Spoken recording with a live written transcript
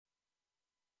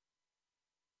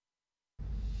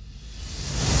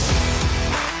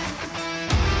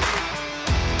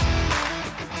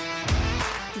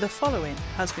The following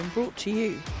has been brought to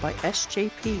you by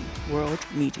SJP World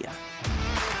Media.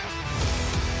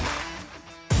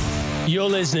 You're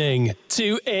listening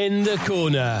to In the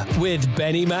Corner with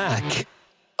Benny Mac.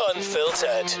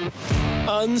 Unfiltered,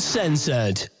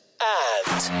 uncensored,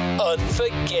 and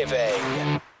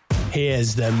unforgiving.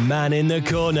 Here's the man in the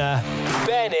corner,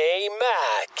 Benny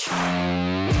Mac.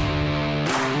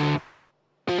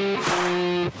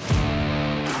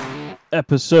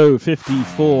 Episode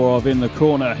 54 of In the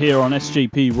Corner here on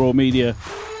SJP Raw Media.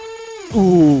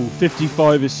 Ooh,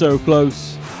 55 is so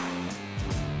close.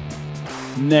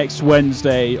 Next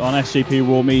Wednesday on SJP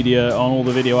Raw Media, on all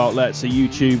the video outlets, the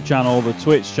YouTube channel, the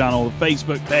Twitch channel, the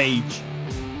Facebook page.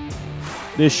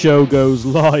 This show goes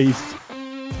live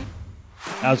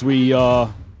as we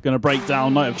are going to break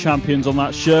down Night of Champions on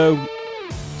that show.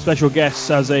 Special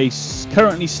guests as they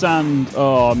currently stand,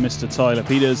 Mr. Tyler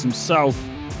Peters himself.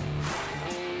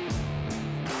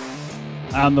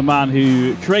 And the man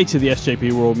who created the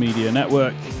SJP Raw Media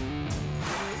Network,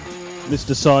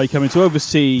 Mr. Sai, coming to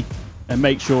oversee and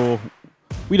make sure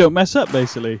we don't mess up,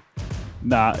 basically.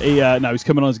 He's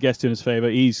coming on as a guest doing us a favour.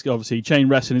 He's obviously, Chain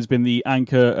Wrestling has been the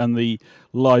anchor and the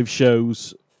live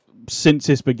shows since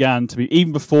this began,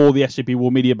 even before the SJP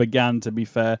Raw Media began, to be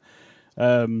fair.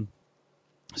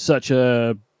 Such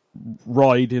a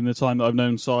ride in the time that I've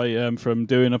known Sai, from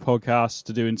doing a podcast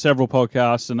to doing several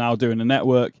podcasts and now doing a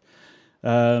network.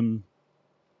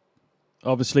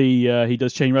 Obviously, he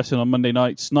does Chain Wrestling on Monday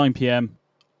nights, 9 p.m.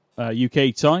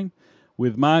 UK time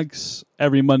with Mags.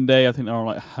 Every Monday, I think there are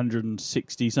like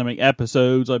 160-something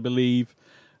episodes, I believe.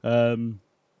 So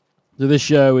this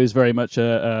show is very much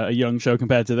a young show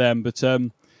compared to them, but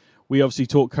we obviously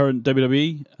talk current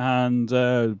WWE and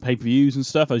pay-per-views and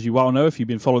stuff, as you well know if you've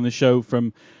been following the show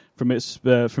from its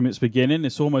beginning.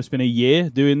 It's almost been a year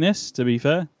doing this, to be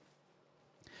fair.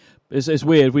 It's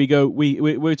weird.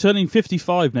 We're turning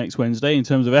 55 next Wednesday in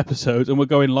terms of episodes, and we're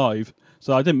going live.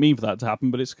 So I didn't mean for that to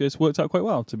happen, but it's worked out quite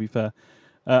well, to be fair.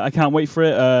 I can't wait for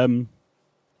it. A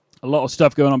lot of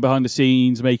stuff going on behind the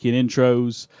scenes, making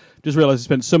intros. Just realised I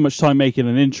spent so much time making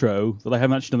an intro that I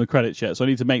haven't actually done the credits yet, so I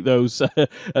need to make those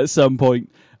at some point.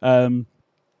 So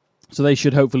they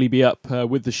should hopefully be up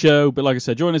with the show. But like I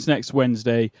said, join us next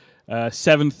Wednesday,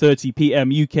 7:30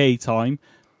 p.m. UK time.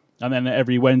 And then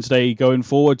every Wednesday going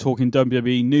forward, talking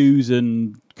WWE news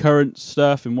and current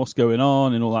stuff and what's going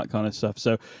on and all that kind of stuff.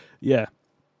 So, yeah.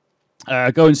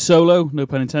 Going solo, no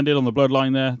pun intended, on the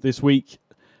Bloodline there this week.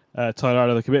 Tyler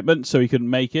had a commitment, so he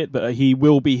couldn't make it. But he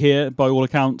will be here, by all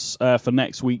accounts, for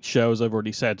next week's show, as I've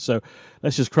already said. So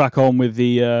let's just crack on with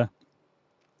the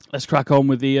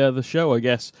the show, I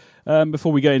guess.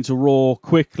 Before we get into Raw,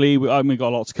 quickly, we've got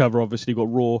a lot to cover, obviously. We've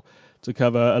got Raw to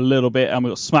cover a little bit, and we've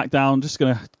got SmackDown.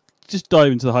 Just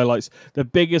dive into the highlights. The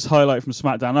biggest highlight from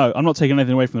SmackDown. No, I'm not taking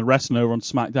anything away from the wrestling over on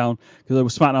SmackDown,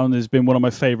 because SmackDown has been one of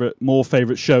my more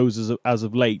favorite shows as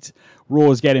of late.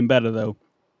 Raw is getting better though,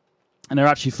 and they're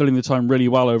actually filling the time really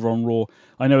well over on Raw.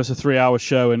 I know it's a 3-hour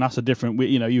show, and that's a different.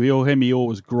 You hear me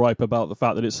always gripe about the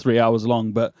fact that it's 3 hours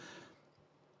long, but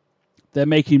they're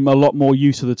making a lot more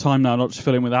use of the time now, not just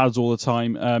filling with ads all the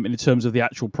time. In terms of the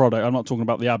actual product, I'm not talking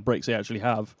about the ad breaks they actually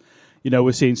have.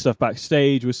 We're seeing stuff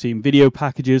backstage. We're seeing video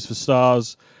packages for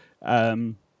stars.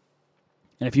 And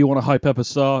if you want to hype up a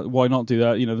star, why not do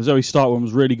that? The Zoe Stark one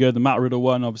was really good. The Matt Riddle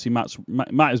one, obviously, Matt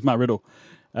is Matt Riddle.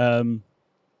 And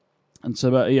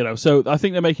so, so I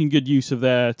think they're making good use of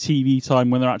their TV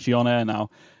time when they're actually on air now.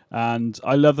 And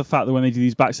I love the fact that when they do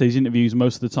these backstage interviews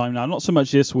most of the time now, not so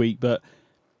much this week, but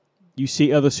you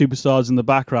see other superstars in the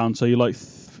background. So you're like,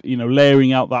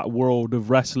 layering out that world of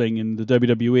wrestling in the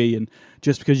WWE, and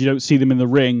just because you don't see them in the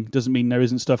ring doesn't mean there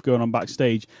isn't stuff going on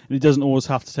backstage, and it doesn't always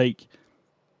have to take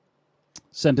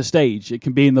center stage. It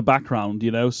can be in the background,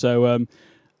 so I'm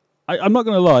not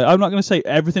going to lie, I'm not going to say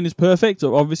everything is perfect.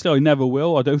 Obviously I never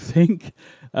will, I don't think,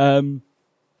 but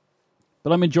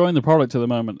I'm enjoying the product at the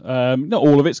moment. Not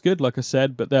all of it's good, like I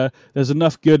said, but there's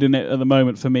enough good in it at the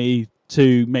moment for me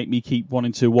to make me keep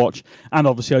wanting to watch. And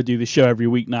obviously I do this show every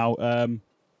week now.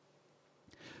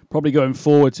 Probably going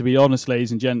forward, to be honest,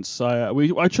 ladies and gents, I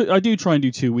do try and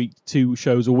do two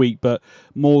shows a week, but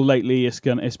more lately it's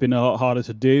been a lot harder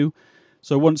to do.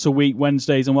 So once a week,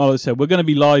 Wednesdays, and well, I said, we're going to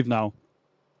be live now.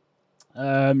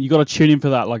 You got to tune in for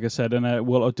that, like I said, and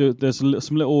there's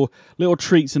some little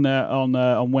treats in there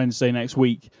on Wednesday next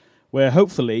week, where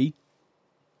hopefully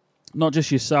not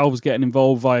just yourselves getting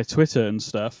involved via Twitter and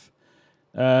stuff.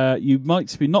 You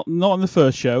might be not on the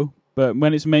first show, but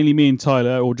when it's mainly me and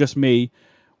Tyler, or just me.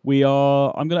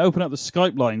 I'm going to open up the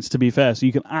Skype lines, to be fair, so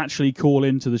you can actually call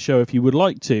into the show if you would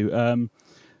like to.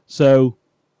 So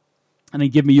and then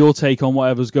give me your take on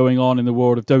whatever's going on in the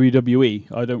world of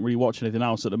WWE. I don't really watch anything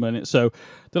else at the minute, so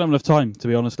don't have enough time, to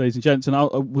be honest, ladies and gents. And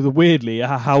weirdly,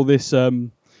 how this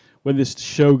when this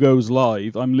show goes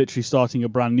live, I'm literally starting a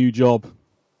brand new job,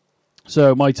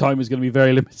 so my time is going to be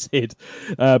very limited.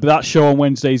 But that show on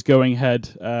Wednesday is going ahead.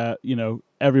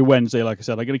 Every Wednesday, like I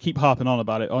said, I'm going to keep harping on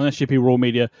about it on SJP Raw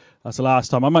Media. That's the last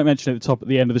time. I might mention it at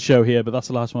the end of the show here, but that's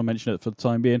the last time I mention it for the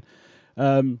time being.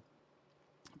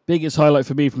 Biggest highlight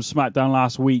for me from SmackDown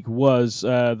last week was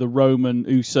the Roman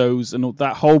Usos and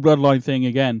that whole bloodline thing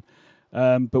again.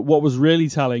 But what was really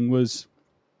telling was,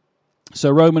 so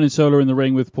Roman and Solo in the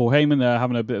ring with Paul Heyman. They're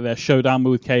having a bit of their showdown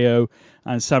with KO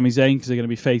and Sami Zayn because they're going to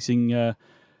be facing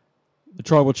the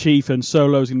Tribal Chief, and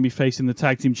Solo's going to be facing the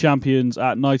Tag Team Champions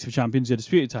at Night of Champions, the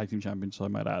Disputed Tag Team Champions, I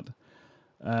might add.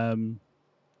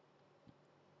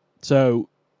 So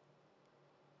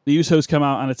the Usos come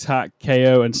out and attack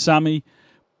KO and Sami,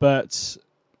 but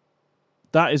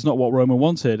that is not what Roman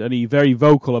wanted, and he's very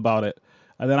vocal about it.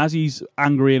 And then as he's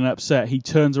angry and upset, he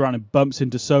turns around and bumps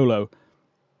into Solo.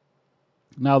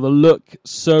 Now the look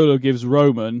Solo gives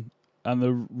Roman and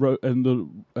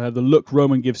the look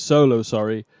Roman gives Solo,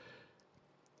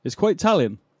 is quite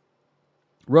telling.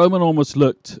 Roman almost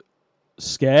looked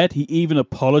scared. He even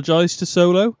apologized to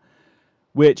Solo,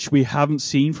 which we haven't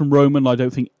seen from Roman, I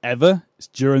don't think, ever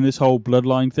during this whole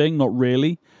bloodline thing. Not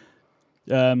really.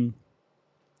 The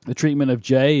treatment of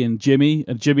Jay and Jimmy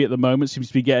at the moment seems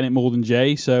to be getting it more than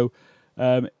Jay. So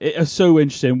it's so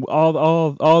interesting. Are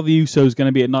the Usos going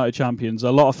to be at Night of Champions?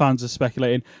 A lot of fans are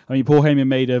speculating. I mean, Paul Heyman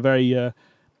made a very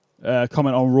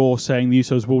comment on Raw saying the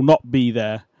Usos will not be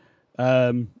there.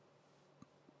 Does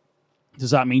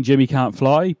that mean Jimmy can't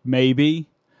fly? Maybe.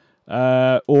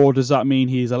 Or does that mean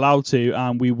he's allowed to,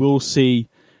 and we will see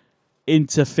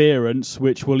interference,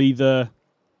 which will either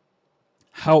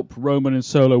help Roman and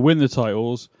Solo win the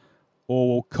titles or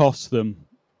will cost them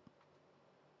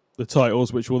the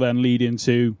titles, which will then lead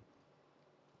into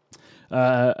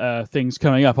things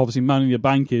coming up. Obviously, Money in the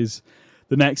Bank is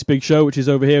the next big show, which is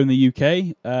over here in the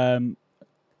UK.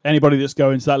 Anybody that's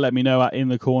going to that, let me know at In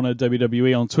The Corner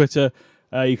WWE on Twitter.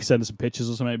 You can send us some pictures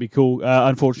or something. It'd be cool.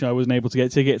 Unfortunately, I wasn't able to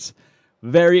get tickets.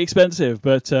 Very expensive,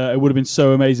 but it would have been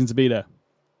so amazing to be there.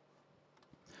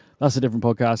 That's a different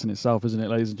podcast in itself, isn't it,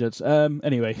 ladies and gents?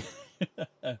 Anyway,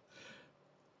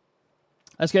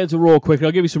 let's get into Raw quickly.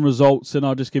 I'll give you some results, and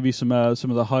I'll just give you some of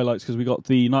the highlights because we got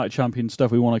the Night of Champions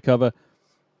stuff we want to cover.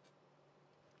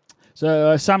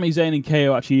 So Sami Zayn and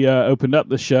KO actually opened up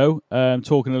the show,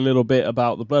 talking a little bit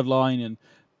about the bloodline and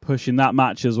pushing that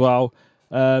match as well.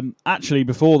 Actually,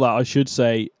 before that, I should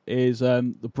say, is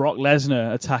the Brock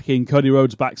Lesnar attacking Cody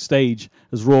Rhodes backstage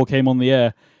as Raw came on the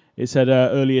air. It said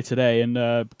earlier today,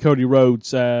 and Cody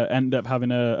Rhodes ended up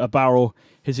having a barrel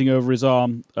hitting over his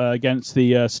arm against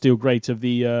the steel grate of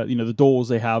the the doors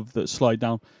they have that slide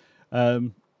down.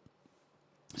 So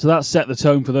that set the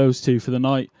tone for those two for the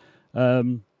night.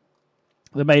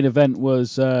 The main event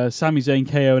was Sami Zayn,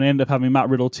 KO, and ended up having Matt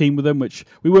Riddle team with them, which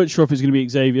we weren't sure if it was going to be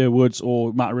Xavier Woods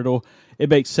or Matt Riddle. It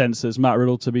makes sense as Matt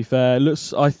Riddle, to be fair.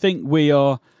 I think we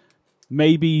are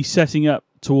maybe setting up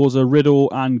towards a Riddle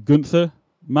and Gunther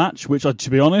match, which, to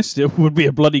be honest, it would be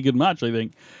a bloody good match, I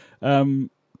think.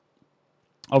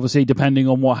 Obviously, depending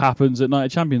on what happens at Night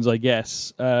of Champions, I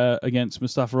guess, against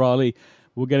Mustafa Ali.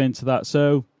 We'll get into that.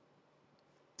 So,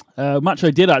 match I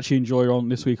did actually enjoy on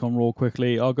this week on Raw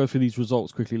quickly. I'll go through these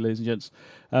results quickly, ladies and gents.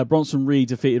 Bronson Reed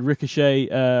defeated Ricochet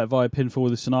via pinfall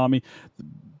with a tsunami.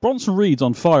 Bronson Reed's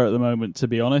on fire at the moment, to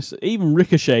be honest. Even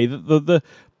Ricochet, the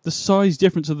size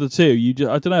difference of the two,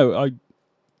 I don't know.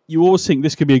 You always think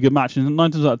this could be a good match, and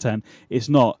 9 times out of 10, it's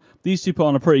not. These two put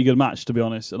on a pretty good match, to be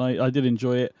honest, and I did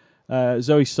enjoy it.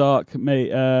 Zoe Stark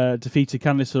defeated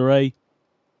Candice LeRae.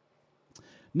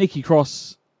 Nikki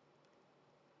Cross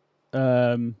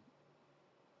got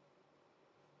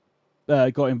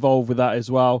involved with that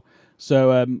as well.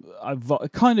 So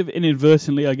I've kind of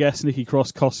inadvertently, I guess, Nikki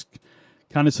Cross cost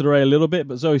Candice LeRae a little bit,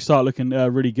 but Zoe Stark looking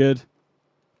really good.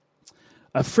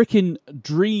 A freaking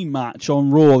dream match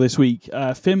on Raw this week.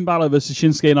 Finn Balor versus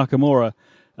Shinsuke Nakamura.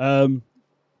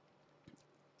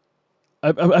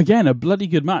 Again, a bloody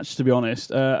good match, to be honest.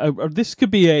 This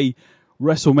could be a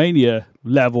WrestleMania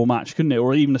level match, couldn't it?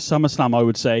 Or even a SummerSlam, I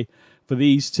would say, for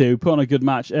these two. Put on a good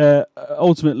match.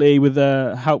 Ultimately, with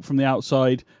help from the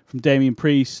outside, from Damian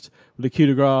Priest, with the coup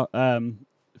de grace,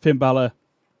 Finn Balor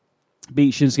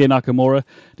beat Shinsuke Nakamura.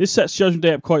 This sets Judgment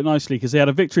Day up quite nicely because they had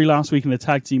a victory last week in a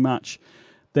tag team match.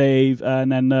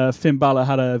 And then Finn Balor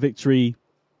had a victory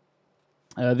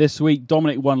this week.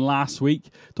 Dominic won last week.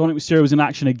 Dominic Mysterio was in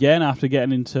action again after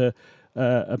getting into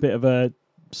a bit of a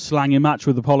slanging match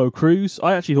with Apollo Crews.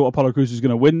 I actually thought Apollo Crews was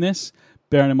going to win this,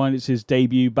 bearing in mind it's his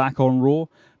debut back on Raw.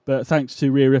 But thanks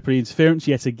to Rhea Ripley interference,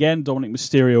 yet again, Dominic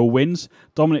Mysterio wins.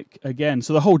 Dominic, again,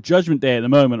 so the whole Judgment Day at the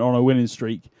moment are on a winning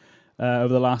streak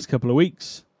over the last couple of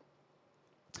weeks.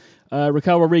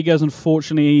 Raquel Rodriguez,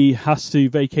 unfortunately, has to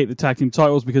vacate the tag team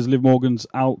titles because Liv Morgan's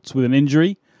out with an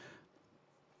injury.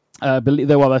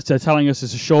 They're telling us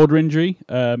it's a shoulder injury.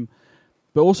 But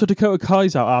also Dakota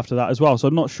Kai's out after that as well. So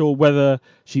I'm not sure whether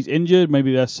she's injured.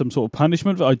 Maybe there's some sort of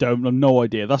punishment. I have no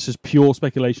idea. That's just pure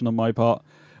speculation on my part.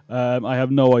 I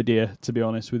have no idea, to be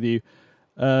honest with you.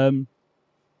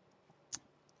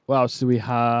 What else do we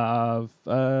have?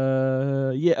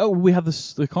 We had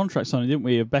the contract signing, didn't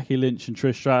we, of Becky Lynch and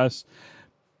Trish Stratus.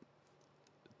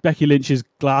 Becky Lynch's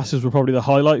glasses were probably the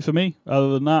highlight for me.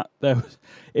 Other than that,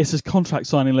 it's a contract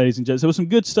signing, ladies and gents. There was some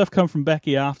good stuff come from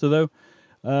Becky after, though.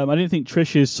 I didn't think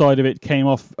Trish's side of it came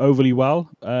off overly well.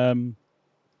 But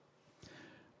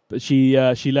she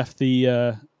left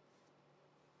in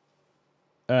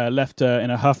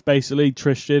a huff, basically.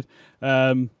 Trish did.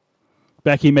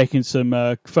 Becky making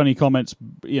some funny comments,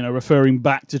 referring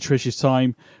back to Trish's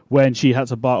time when she had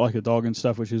to bark like a dog and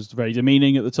stuff, which was very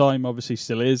demeaning at the time. Obviously,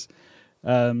 still is.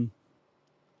 And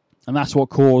that's what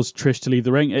caused Trish to leave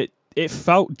the ring. It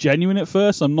felt genuine at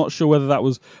first. I'm not sure whether that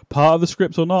was part of the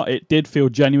script or not. It did feel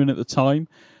genuine at the time.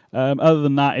 Other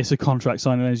than that, it's a contract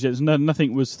signing.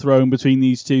 Nothing was thrown between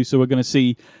these two, so we're going to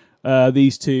see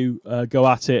these two go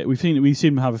at it. We've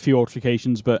seen them have a few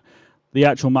altercations, but the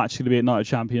actual match is going to be at Night of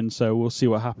Champions, so we'll see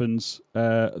what happens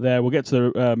there. We'll get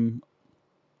to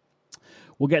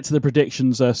the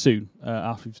predictions soon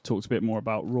after we've talked a bit more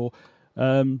about Raw.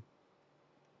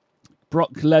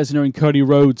 Brock Lesnar and Cody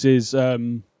Rhodes'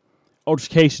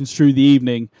 altercations through the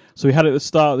evening. So we had at the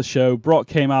start of the show, Brock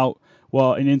came out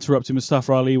and interrupted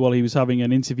Mustafa Ali while he was having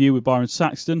an interview with Byron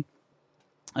Saxton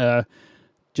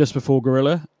just before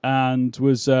Gorilla, and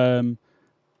was he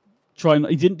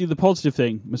didn't do the positive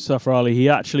thing, Mustafa Ali. He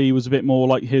actually was a bit more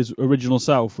like his original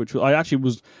self, which I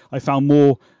find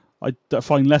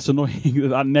less annoying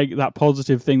than that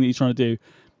positive thing that he's trying to do.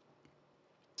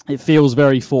 It feels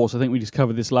very forced. I think we just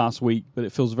covered this last week, but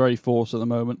it feels very forced at the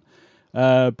moment.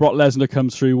 Brock Lesnar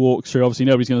comes through, walks through. Obviously,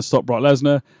 nobody's going to stop Brock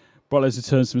Lesnar. Brock Lesnar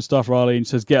turns to Mustafa Ali and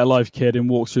says, "Get a life, kid," and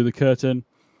walks through the curtain.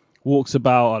 Walks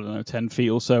about, 10 feet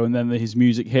or so, and then his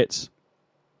music hits.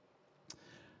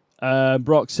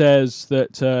 Brock says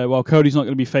that, Cody's not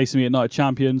going to be facing me at Night of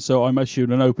Champions, so I must shoot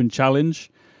an open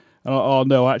challenge.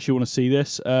 No, I actually want to see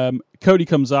this. Cody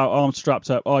comes out, arms strapped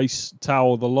up, ice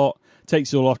towel, the lot,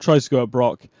 takes it all off, tries to go at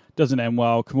Brock, doesn't end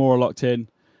well. Kimura locked in.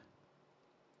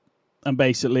 And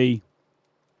basically,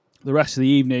 the rest of the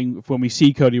evening, when we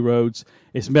see Cody Rhodes,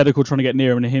 it's medical trying to get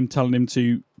near him and him telling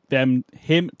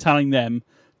them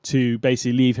to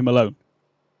basically leave him alone.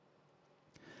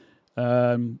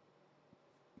 The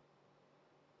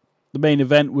main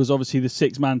event was obviously the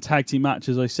 6-man tag team match.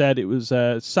 As I said, it was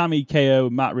Sami, KO,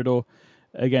 and Matt Riddle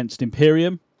against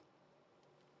Imperium.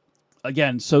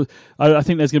 Again, so I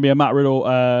think there's going to be a Matt Riddle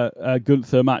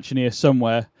Gunther match in here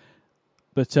somewhere.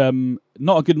 But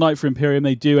not a good night for Imperium.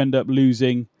 They do end up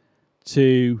losing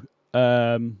to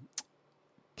KO,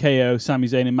 Sami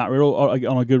Zayn, and Matt Riddle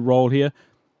on a good roll here.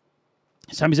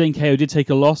 Sami Zayn and KO did take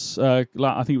a loss, I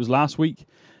think it was last week,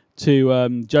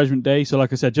 to Judgment Day. So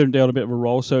like I said, Judgment Day on a bit of a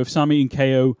roll. So if Sami and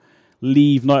KO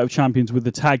leave Night of Champions with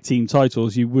the tag team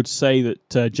titles, you would say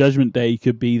that Judgment Day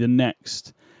could be the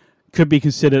next, could be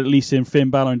considered, at least in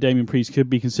Finn Balor and Damian Priest, could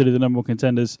be considered the number one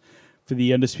contenders for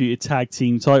the undisputed tag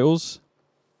team titles.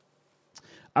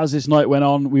 As this night went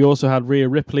on, we also had Rhea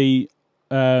Ripley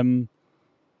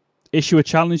issue a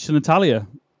challenge to Natalya,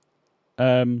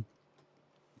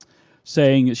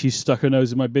 saying that she's stuck her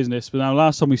nose in my business. But now,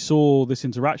 last time we saw this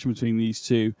interaction between these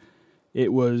two,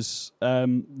 it was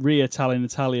Rhea telling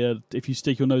Natalya, if you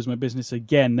stick your nose in my business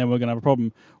again, then we're going to have a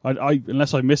problem.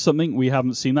 Unless I missed something, we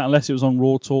haven't seen that. Unless it was on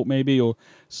Raw Talk maybe, or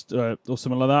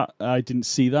something like that. I didn't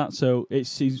see that. So it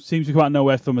seems to come out of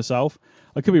nowhere for myself.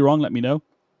 I could be wrong, let me know.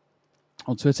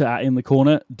 On Twitter at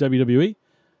InTheCorner WWE.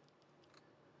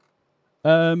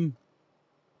 But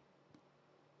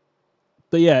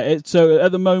yeah, so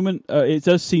at the moment, it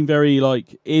does seem very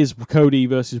like, is Cody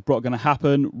versus Brock going to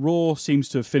happen? Raw seems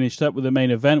to have finished up with the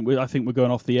main event. I think we're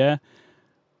going off the air.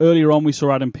 Earlier on, we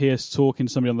saw Adam Pearce talking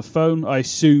to somebody on the phone. I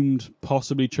assumed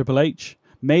possibly Triple H,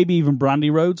 maybe even Brandy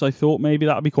Rhodes. I thought maybe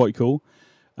that would be quite cool.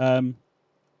 It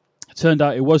turned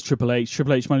out it was Triple H.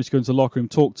 Triple H managed to go into the locker room,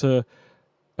 talk to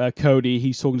Cody.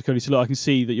 He's talking to Cody. So look, I can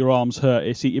see that your arm's hurt.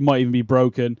 It might even be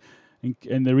broken.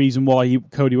 And the reason why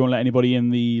Cody won't let anybody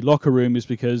in the locker room is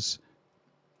because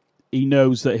he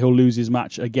knows that he'll lose his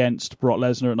match against Brock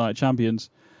Lesnar at Night of Champions.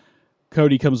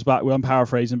 Cody comes back with, I'm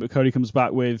paraphrasing, but Cody comes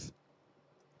back with,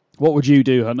 what would you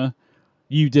do, Hunter?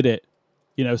 You did it.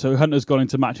 So Hunter's gone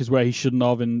into matches where he shouldn't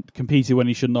have and competed when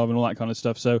he shouldn't have and all that kind of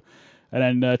stuff. So,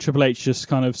 and then Triple H just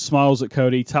kind of smiles at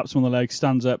Cody, taps him on the leg,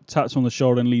 stands up, taps him on the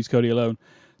shoulder, and leaves Cody alone.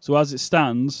 So as it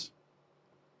stands,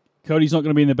 Cody's not going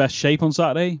to be in the best shape on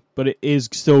Saturday, but it is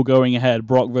still going ahead.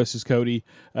 Brock versus Cody.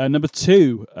 Number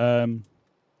 2.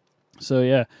 So,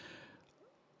 yeah.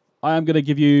 I am going to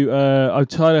give you.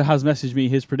 Tyler has messaged me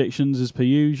his predictions as per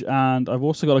usual, and I've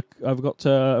also got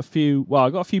a few. Well,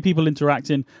 I've got a few people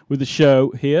interacting with the show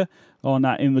here on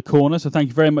that in the corner. So thank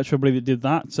you very much for everybody that did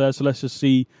that. So let's just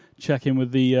check in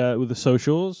with the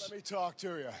socials. Let me talk to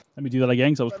you. Let me do that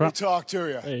again because that was crap. Let me talk to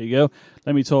you. There you go.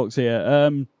 Let me talk to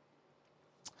you.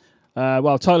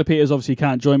 Well, Tyler Peters obviously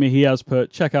can't join me. He has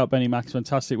put check out Benny Mac.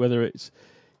 Fantastic. Whether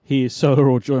he is solo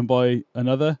or joined by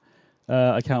another.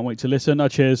 I can't wait to listen.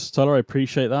 Cheers, Tyler. I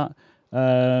appreciate that.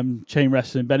 Chain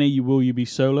Wrestling. Benny, will you be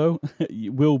solo?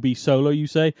 You will be solo, you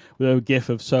say? With a gif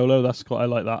of solo. I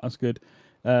like that. That's good.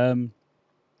 Danny,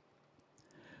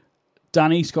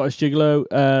 Scottish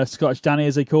Gigolo. Scottish Danny,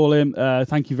 as they call him.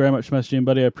 Thank you very much for messaging,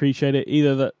 buddy. I appreciate it.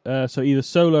 Either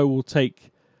solo will take...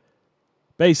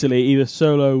 Basically, either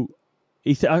solo...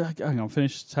 hang on,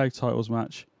 finish tag titles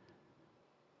match.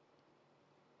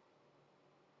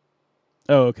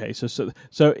 Oh, okay. So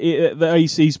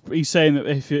he's saying that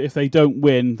if they don't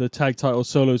win the tag title,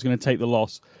 Solo is going to take the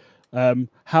loss.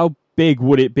 How big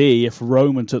would it be if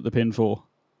Roman took the pinfall?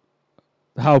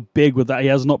 How big would that? He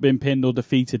has not been pinned or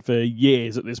defeated for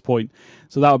years at this point,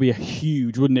 so that would be a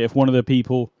huge, wouldn't it? If one of the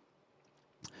people,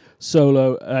 Sammy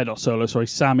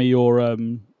or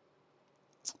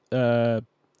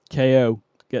KO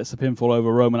gets the pinfall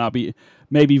over Roman, that'd be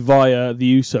maybe via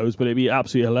the Usos, but it'd be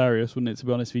absolutely hilarious, wouldn't it? To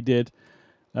be honest, if he did.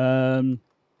 I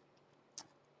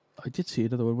did see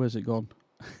another one. Where's it gone?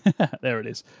 There it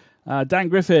is. Dan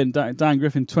Griffin. Dan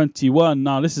Griffin 21.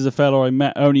 Now, this is a fellow I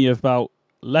met only about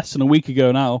less than a week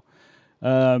ago now.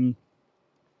 And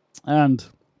in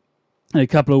a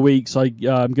couple of weeks, I'm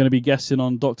going to be guesting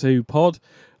on Doctor Who Pod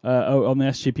on the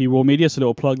SJP Raw Media. So a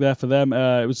little plug there for them.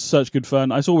 It was such good fun.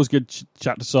 It's always good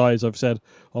chat to size, I've said,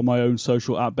 on my own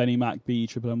social at Benny Mac,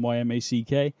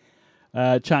 BENNYMACK.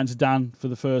 Chatting to Dan for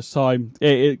the first time.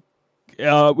 We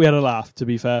had a laugh, to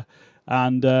be fair.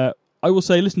 And I will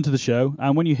say, listen to the show.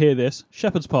 And when you hear this,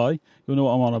 Shepherd's Pie, you'll know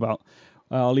what I'm on about.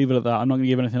 I'll leave it at that. I'm not going to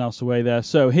give anything else away there.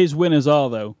 So his winners are,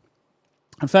 though,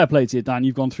 and fair play to you, Dan.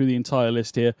 You've gone through the entire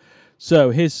list here. So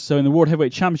in the World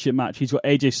Heavyweight Championship match, he's got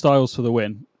AJ Styles for the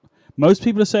win. Most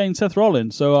people are saying Seth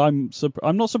Rollins, so I'm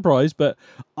not surprised, but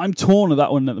I'm torn at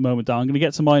that one at the moment, Dan. I'm going to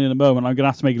get to mine in a moment. I'm going to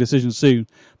have to make a decision soon,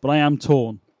 but I am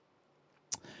torn.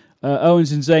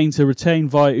 Owens and Zayn to retain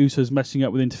via Usos messing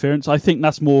up with interference. I think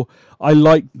that's more... I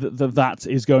like that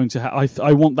is going to...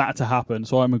 I want that to happen,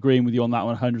 so I'm agreeing with you on that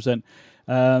one 100%.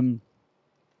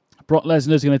 Brock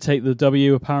Lesnar is going to take the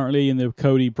W, apparently, in the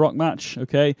Cody-Brock match.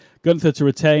 Okay, Gunther to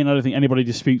retain. I don't think anybody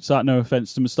disputes that. No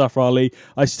offense to Mustafa Ali.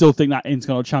 I still think that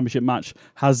Intercontinental Championship match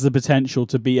has the potential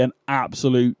to be an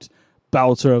absolute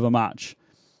belter of a match.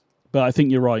 But I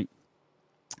think you're right.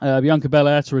 Bianca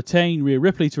Belair to retain, Rhea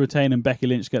Ripley to retain, and Becky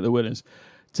Lynch to get the winners.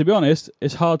 To be honest,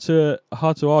 it's hard to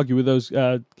argue with those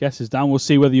guesses, Dan. We'll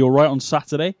see whether you're right on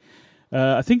Saturday.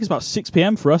 I think it's about 6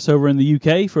 p.m. for us over in the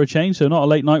UK for a change, so not a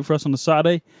late night for us on the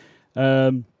Saturday.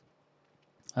 We'll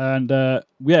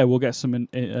get some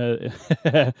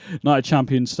Night of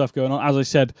Champions stuff going on. As I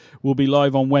said, we'll be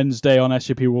live on Wednesday on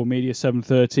SJP World Media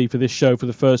 7:30 for this show for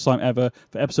the first time ever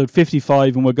for episode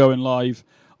 55, and we're going live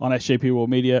on SJP World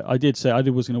Media. I was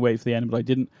going to wait for the end, but I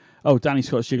didn't. Oh, Danny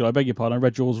Scott Shiggle, I beg your pardon. I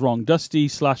read yours wrong.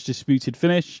 Dusty/disputed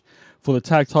finish for the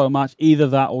tag title match. Either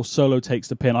that or Solo takes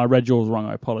the pin. I read yours wrong.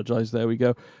 I apologise. There we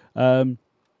go. But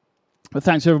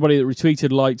thanks to everybody that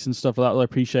retweeted, likes, and stuff like that. I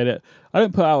appreciate it. I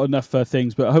don't put out enough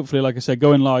things, but hopefully, like I said,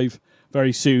 going live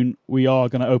very soon, we are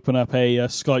going to open up a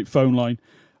Skype phone line.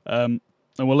 And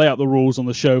we'll lay out the rules on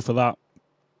the show for that.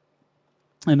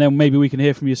 And then maybe we can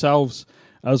hear from yourselves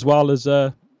as well as...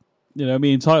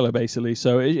 me and Tyler, basically.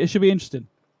 So it should be interesting.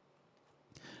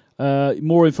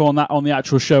 More info on that on the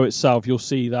actual show itself. You'll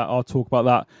see that. I'll talk about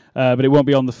that. But it won't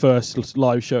be on the first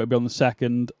live show. It'll be on the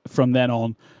second. From then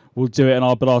on, we'll do it.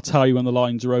 But I'll tell you when the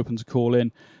lines are open to call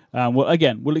in.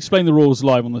 We'll explain the rules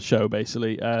live on the show,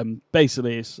 basically.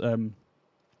 It's... they're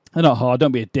not hard.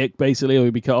 Don't be a dick, basically, or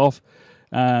you'll be cut off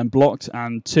and blocked.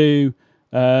 And 2...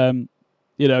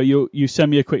 you send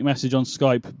me a quick message on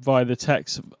Skype via the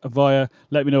text,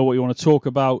 let me know what you want to talk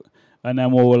about, and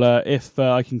then we'll, if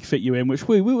I can fit you in, which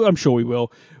I'm sure we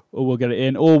will, or we'll get it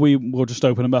in, or we'll just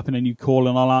open them up and then you call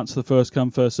and I'll answer the first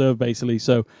come, first serve, basically.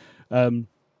 So, and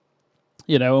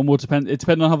we'll depend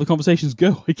on how the conversations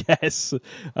go, I guess.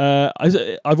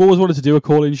 I've always wanted to do a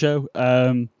call-in show.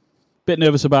 Bit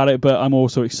nervous about it, but I'm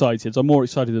also excited. So I'm more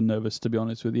excited than nervous, to be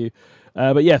honest with you.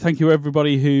 But yeah, thank you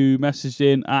everybody who messaged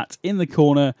in the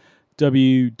corner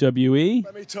WWE.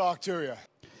 Let me talk to you.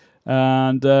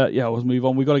 And we'll move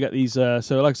on. We've got to get these. So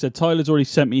like I said, Tyler's already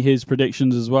sent me his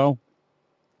predictions as well.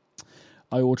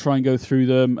 I will try and go through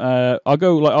them. I'll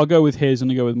go with his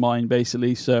and I'll go with mine,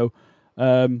 basically. So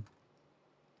these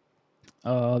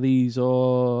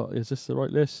are. Is this the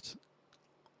right list?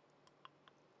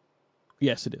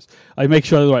 Yes, it is. I make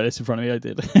sure I have the right list in front of me. I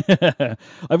did.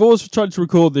 I've always tried to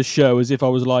record this show as if I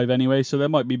was live anyway, so there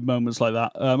might be moments like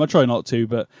that. I try not to,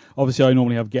 but obviously I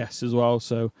normally have guests as well,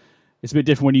 so it's a bit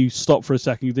different when you stop for a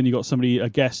second, then you got a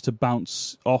guest to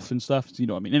bounce off and stuff. So you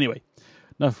know what I mean? Anyway,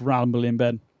 enough rambling,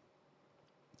 Ben.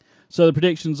 So the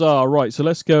predictions are, right, so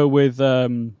let's go with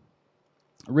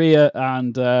Rhea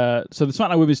and... so the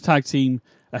SmackDown Women's Tag Team...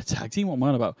 Tag team? What am I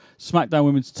on about? SmackDown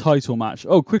Women's title match.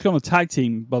 Oh, quickly on the tag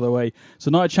team, by the way.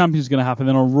 So Night of Champions is going to happen.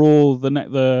 Then on Raw, a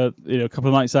couple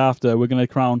of nights after, we're going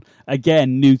to crown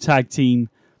again new tag team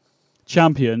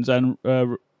champions, and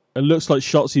it looks like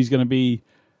Shotzi's going to be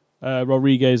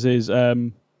Rodriguez's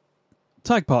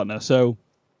tag partner. So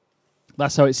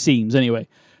that's how it seems, anyway.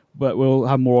 But we'll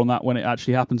have more on that when it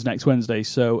actually happens next Wednesday.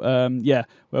 So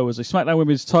where was it? SmackDown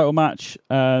Women's title match.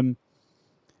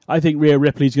 I think Rhea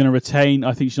Ripley's going to retain.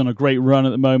 I think she's on a great run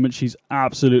at the moment. She's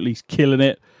absolutely killing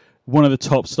it. One of the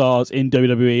top stars in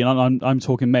WWE, and I'm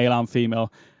talking male and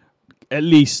female. At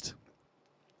least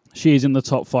she is in the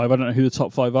top 5. I don't know who the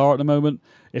top 5 are at the moment.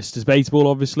 It's debatable,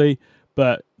 obviously.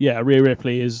 But yeah, Rhea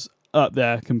Ripley is up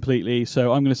there completely.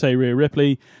 So I'm going to say Rhea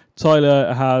Ripley.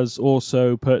 Tyler has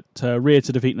also put Rhea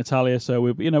to defeat Natalya. So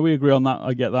we agree on that.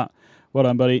 I get that. Well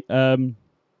done, buddy.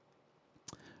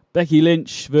 Becky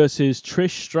Lynch versus Trish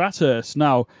Stratus.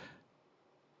 Now,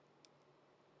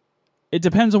 it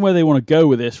depends on where they want to go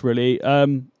with this, really. I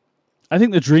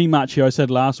think the dream match here, I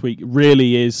said last week,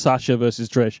 really is Sasha versus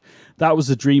Trish. That was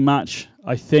the dream match,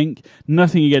 I think.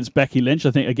 Nothing against Becky Lynch.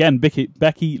 I think, again,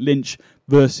 Becky Lynch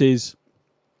versus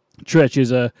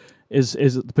Trish is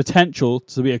the potential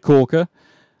to be a corker.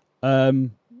 I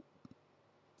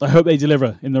hope they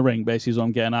deliver in the ring, basically, is what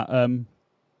I'm getting at.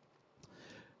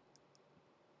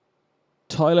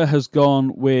 Tyler has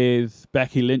gone with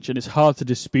Becky Lynch, and it's hard to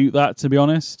dispute that, to be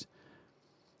honest.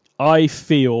 I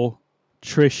feel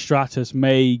Trish Stratus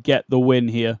may get the win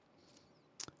here.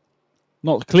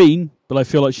 Not clean, but I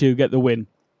feel like she'll get the win.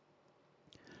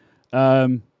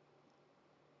 I'm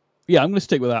going to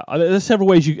stick with that. There's several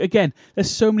ways there's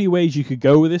so many ways you could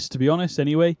go with this, to be honest,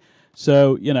 anyway.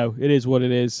 So, it is what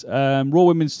it is. Raw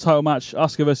Women's title match,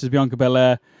 Asuka versus Bianca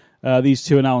Belair. These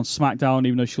two are now on SmackDown,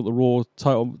 even though she got the Raw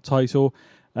title.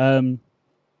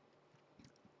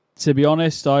 To be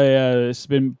honest, it's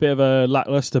been a bit of a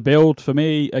lackluster build for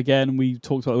me. Again, we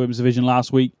talked about the women's division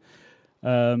last week.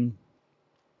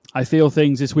 I feel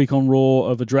things this week on Raw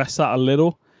have addressed that a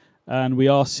little, and we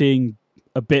are seeing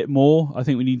a bit more. I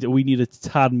think we need a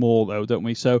tad more, though, don't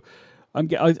we? So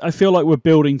I feel like we're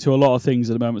building to a lot of things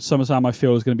at the moment. SummerSlam, I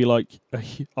feel, is going to be like,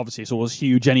 obviously it's always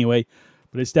huge anyway,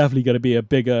 but it's definitely going to be a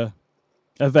bigger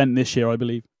event this year, I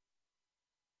believe.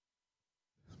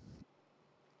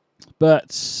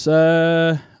 But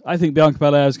I think Bianca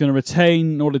Belair is going to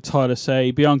retain. Nor did Tyler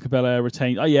say. Bianca Belair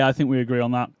retain. Yeah, I think we agree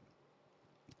on that.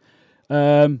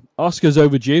 Asuka's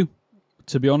overdue,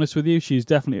 to be honest with you. She's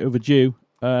definitely overdue.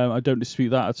 I don't dispute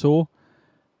that at all.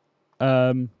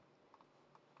 It's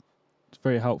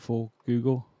very helpful,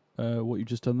 Google, what you've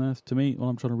just done there to me while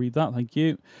I'm trying to read that. Thank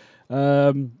you.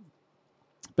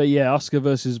 But yeah, Asuka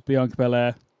versus Bianca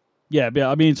Belair. Yeah,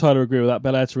 I mean, Tyler agree with that.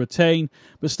 Belair to retain.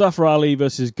 Mustafa Ali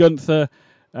versus Gunther.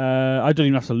 I don't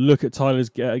even have to look at Tyler's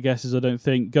guesses, I don't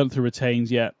think. Gunther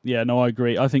retains, yeah. Yeah, no, I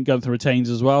agree. I think Gunther retains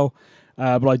as well.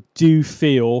 But I do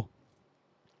feel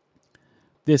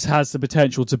this has the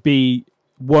potential to be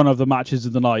one of the matches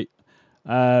of the night.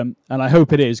 And I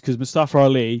hope it is, because Mustafa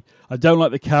Ali, I don't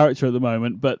like the character at the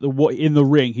moment, but in the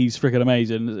ring, he's freaking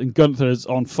amazing. And Gunther's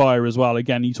on fire as well.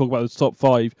 Again, you talk about the top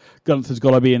 5, Gunther's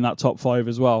got to be in that top 5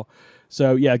 as well.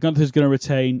 So, yeah, Gunther's going to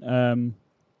retain.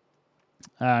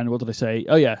 And what did I say?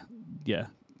 Oh, yeah,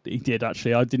 he did,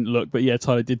 actually. I didn't look, but yeah,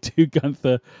 Tyler did do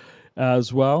Gunther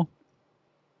as well.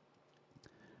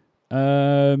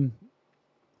 I'm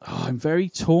very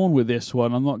torn with this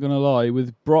one, I'm not going to lie.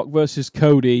 With Brock versus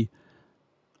Cody,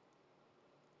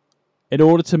 in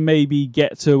order to maybe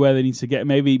get to where they need to get,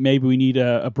 maybe we need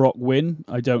a Brock win.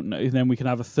 I don't know. And then we can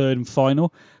have a third and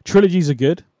final. Trilogies are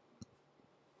good.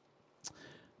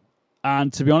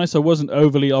 And to be honest, I was a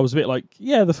bit like,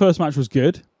 yeah, the first match was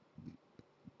good.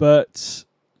 But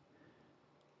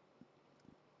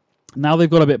now they've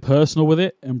got a bit personal with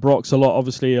it. And Brock's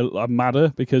obviously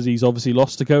madder because he's obviously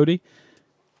lost to Cody.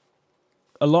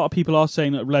 A lot of people are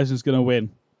saying that Lesnar's going to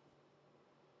win.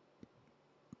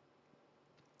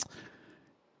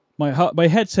 My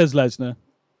head says Lesnar.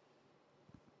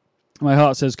 My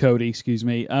heart says Cody, excuse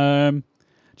me. Do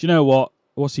you know what?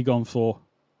 What's he gone for?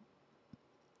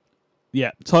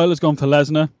 Yeah, Tyler's gone for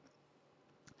Lesnar.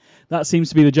 That seems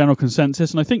to be the general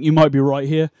consensus, and I think you might be right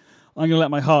here. I'm going to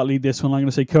let my heart lead this one. I'm going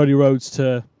to say Cody Rhodes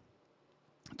to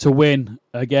win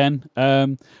again.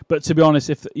 But to be honest,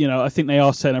 I think they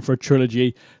are setting up for a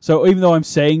trilogy. So even though I'm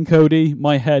saying Cody,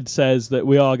 my head says that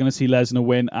we are going to see Lesnar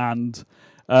win, and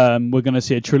we're going to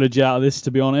see a trilogy out of this,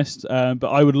 to be honest. But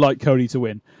I would like Cody to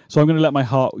win. So I'm going to let my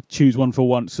heart choose one for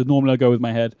once. So normally I go with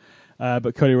my head.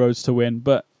 But Cody Rhodes to win.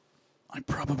 But I'm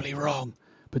probably wrong.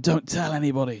 But don't tell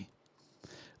anybody.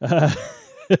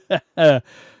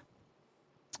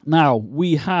 Now,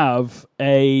 we have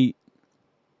I'm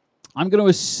going to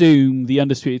assume the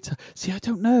Undisputed... See, I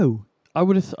don't know. I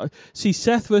would have... See,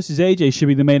 Seth versus AJ should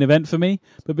be the main event for me.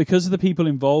 But because of the people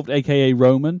involved, a.k.a.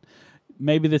 Roman,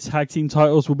 maybe the tag team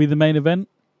titles will be the main event.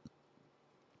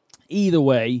 Either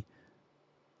way...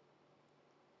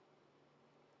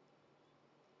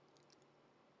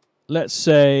 Let's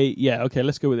say... Yeah, okay,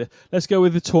 let's go with it. Let's go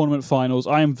with the tournament finals.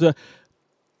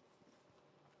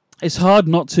 It's hard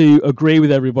not to agree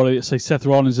with everybody that say Seth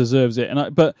Rollins deserves it,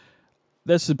 but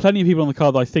there's plenty of people on the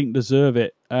card that I think deserve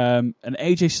it. And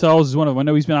AJ Styles is one of them. I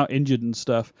know he's been out injured and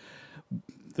stuff.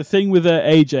 The thing with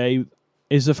AJ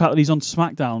is the fact that he's on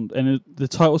SmackDown, and the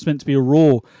title's meant to be a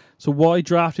Raw. So why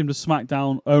draft him to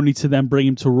SmackDown only to then bring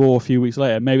him to Raw a few weeks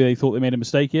later? Maybe they thought they made a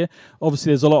mistake here.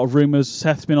 Obviously, there's a lot of rumours.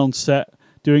 Seth's been on set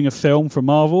doing a film for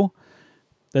Marvel.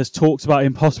 There's talks about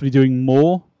him possibly doing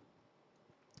more.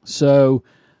 So...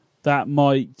 that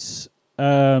might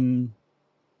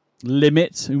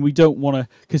limit, and we don't want to,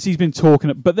 because he's been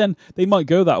talking, but then they might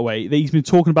go that way. He's been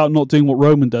talking about not doing what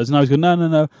Roman does, and now he's going, no,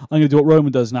 I'm going to do what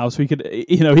Roman does now. So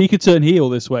he could turn heel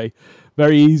this way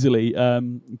very easily,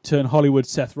 turn Hollywood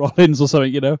Seth Rollins or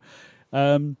something,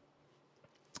 And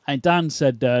Dan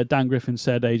Griffin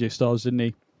said AJ Styles, didn't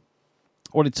he?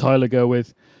 What did Tyler go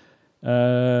with?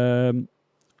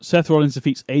 Seth Rollins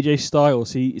defeats AJ Styles.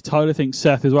 See, Tyler thinks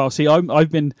Seth as well. See, I've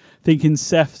been thinking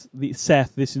Seth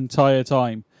this entire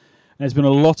time. And there's been a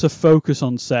lot of focus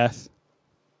on Seth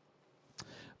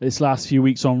this last few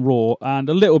weeks on Raw, and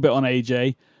a little bit on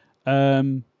AJ.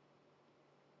 There's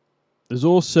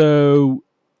also,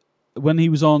 when he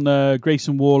was on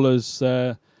Grayson Waller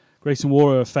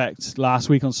effect last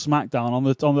week on SmackDown, on the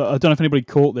I don't know if anybody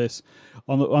caught this.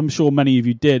 I'm sure many of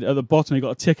you did. At the bottom, he got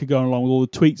a ticker going along with all the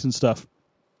tweets and stuff.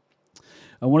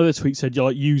 And one of the tweets said,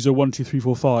 user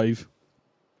 12345,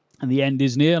 and the end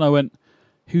is near. And I went,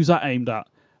 who's that aimed at?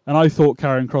 And I thought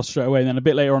Karrion Kross straight away. And then a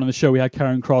bit later on in the show, we had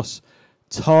Karrion Kross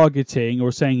targeting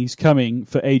or saying he's coming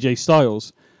for AJ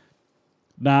Styles.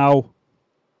 Now,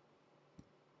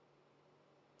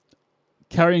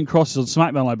 Karrion Kross is on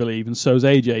SmackDown, I believe, and so is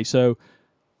AJ. So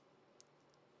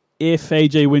if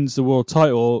AJ wins the world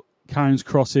title, Karrion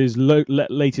Kross's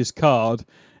latest card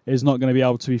is not going to be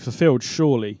able to be fulfilled,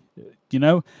 surely.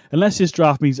 Unless this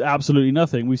draft means absolutely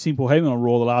nothing. We've seen Paul Heyman on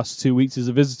Raw the last 2 weeks as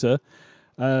a visitor.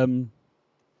 But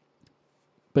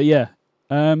yeah,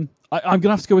 I'm going to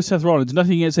have to go with Seth Rollins.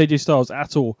 Nothing against AJ Styles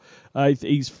at all.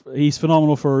 He's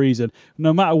phenomenal for a reason.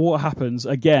 No matter what happens,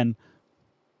 again,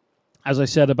 as I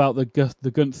said about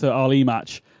the Gunther Ali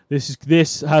match,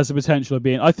 this has the potential of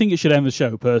being... I think it should end the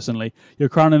show, personally. You're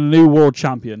crowning a new world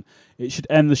champion. It should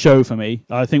end the show for me.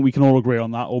 I think we can all agree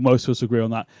on that, or most of us agree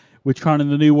on that. We're crowning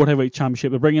the new World Heavyweight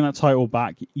Championship. They're bringing that title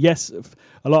back. Yes,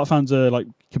 a lot of fans are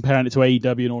comparing it to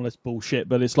AEW and all this bullshit,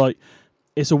 but it's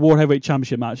it's a World Heavyweight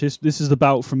Championship match. This is the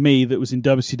bout from me that was in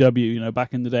WCW,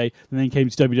 back in the day, and then came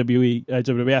to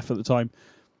WWF at the time.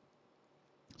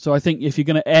 So I think if you're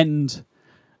going to end...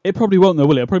 It probably won't, though,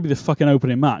 will it? It'll probably be the fucking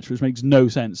opening match, which makes no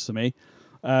sense to me.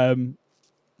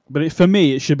 But for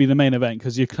me, it should be the main event,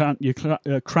 because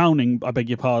you're crowning, I beg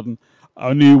your pardon,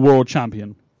 a new world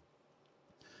champion.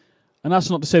 And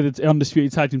that's not to say that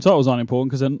undisputed tag team titles aren't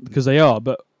important, because they are,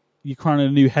 but you're crowning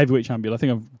a new heavyweight champion. I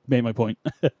think I've made my point.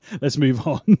 Let's move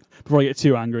on before I get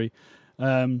too angry.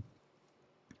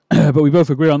 But we both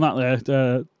agree on that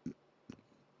there.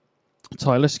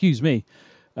 Tyler, excuse me.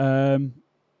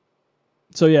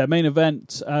 So yeah, main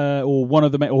event, or one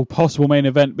of the or possible main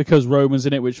event, because Roman's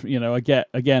in it, which I get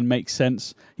again makes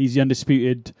sense. He's the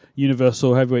undisputed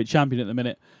Universal Heavyweight Champion at the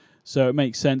minute. so it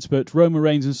makes sense. But Roman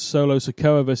Reigns and Solo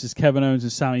Sikoa versus Kevin Owens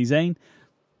and Sami Zayn.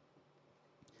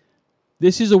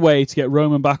 This is a way to get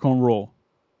Roman back on Raw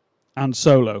and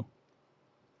Solo.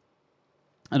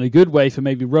 And a good way for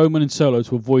maybe Roman and Solo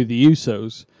to avoid the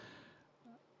Usos.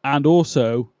 And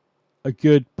also a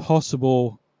good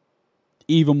possible,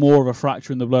 even more of a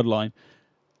fracture in the bloodline.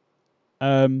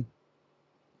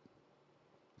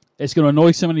 It's going to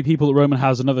annoy so many people that Roman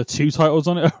has another 2 titles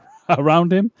on it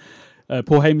around him.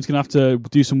 Paul Heyman's going to have to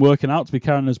do some working out to be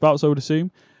carrying those belts, I would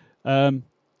assume.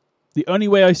 The only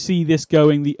way I see this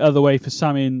going the other way for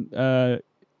Sami and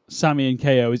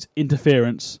KO is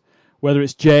interference, whether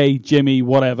it's Jay, Jimmy,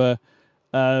 whatever.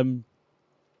 And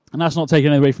that's not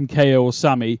taking away from KO or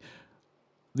Sami.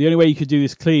 The only way you could do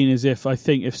this clean is if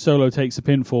Solo takes a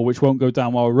pinfall, which won't go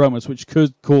down well with Roman, which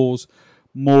could cause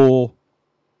more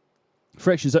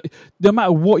frictions. No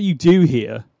matter what you do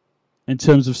here, in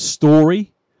terms of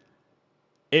story,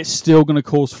 it's still going to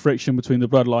cause friction between the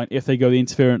bloodline if they go the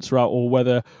interference route or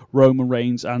whether Roman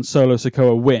Reigns and Solo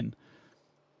Sikoa win.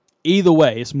 Either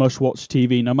way, it's must-watch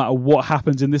TV no matter what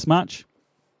happens in this match.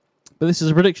 But this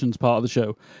is a predictions part of the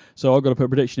show, so I've got to put a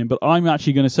prediction in. But I'm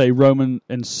actually going to say Roman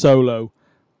and Solo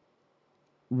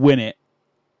win it.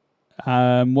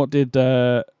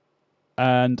 Tyler's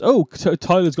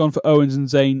gone for Owens and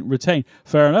Zayn retain.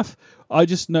 Fair enough. I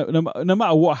just know no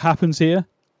matter what happens here,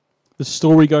 the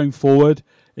story going forward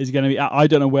is going to be... I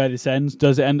don't know where this ends.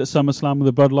 Does it end at SummerSlam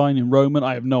with the bloodline in Roman?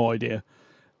 I have no idea.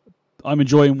 I'm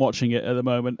enjoying watching it at the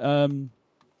moment.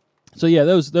 So yeah,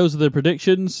 those are the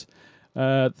predictions.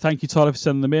 Thank you, Tyler, for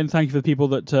sending them in. Thank you for the people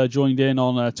that joined in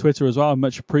on Twitter as well. I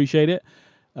much appreciate it.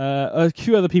 A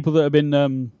few other people that have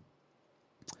been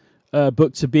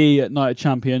booked to be at Night of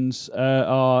Champions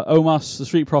are Omos, the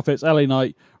Street Profits, LA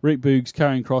Knight, Rick Boogs,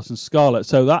 Karrion Kross, and Scarlett.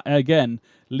 So that, again,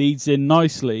 leads in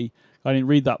nicely. I didn't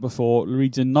read that before.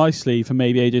 Leads in nicely for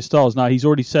maybe AJ Styles. Now, he's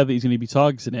already said that he's going to be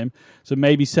targeting him. So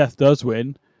maybe Seth does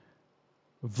win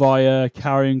via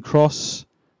Karrion Kross.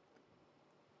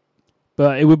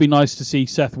 But it would be nice to see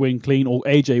Seth win clean or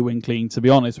AJ win clean, to be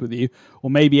honest with you. Or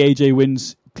maybe AJ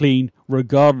wins clean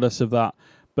regardless of that.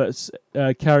 But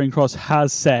Karrion Kross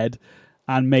has said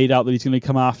and made out that he's going to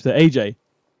come after AJ.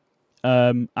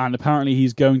 And apparently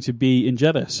he's going to be in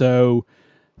Jeddah. So,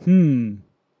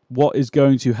 what is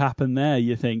going to happen there,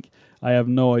 you think? I have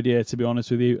no idea, to be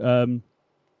honest with you.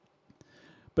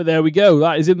 But there we go.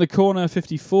 That is In the Corner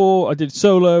 54. I did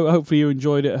solo. Hopefully you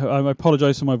enjoyed it. I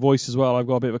apologise for my voice as well. I've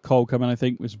got a bit of a cold coming, I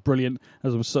think. It was brilliant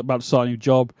as I was about to start a new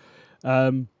job.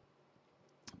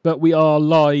 But we are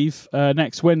live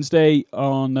next Wednesday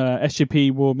on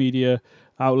SJP World Media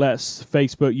outlets,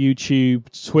 Facebook, YouTube,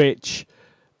 Twitch.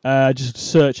 Just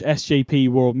search SJP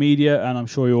World Media and I'm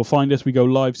sure you'll find us. We go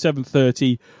live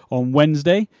 7:30 on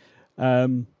Wednesday.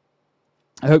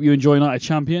 I hope you enjoy Night of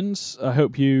Champions. I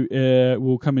hope you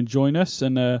will come and join us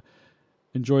and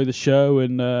enjoy the show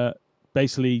and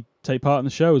basically take part in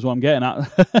the show is what I'm getting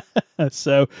at.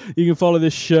 So you can follow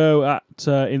this show at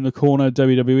In the Corner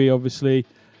WWE, obviously.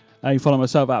 You can follow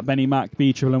myself at Benny Mac,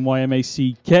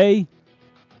 BNYMACK.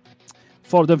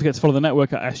 Don't forget to follow the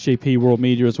network at SJP World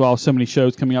Media as well. So many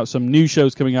shows coming out, some new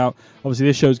shows coming out. Obviously,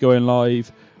 this show's going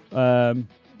live. There's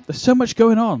so much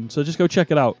going on, so just go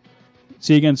check it out.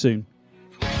 See you again soon.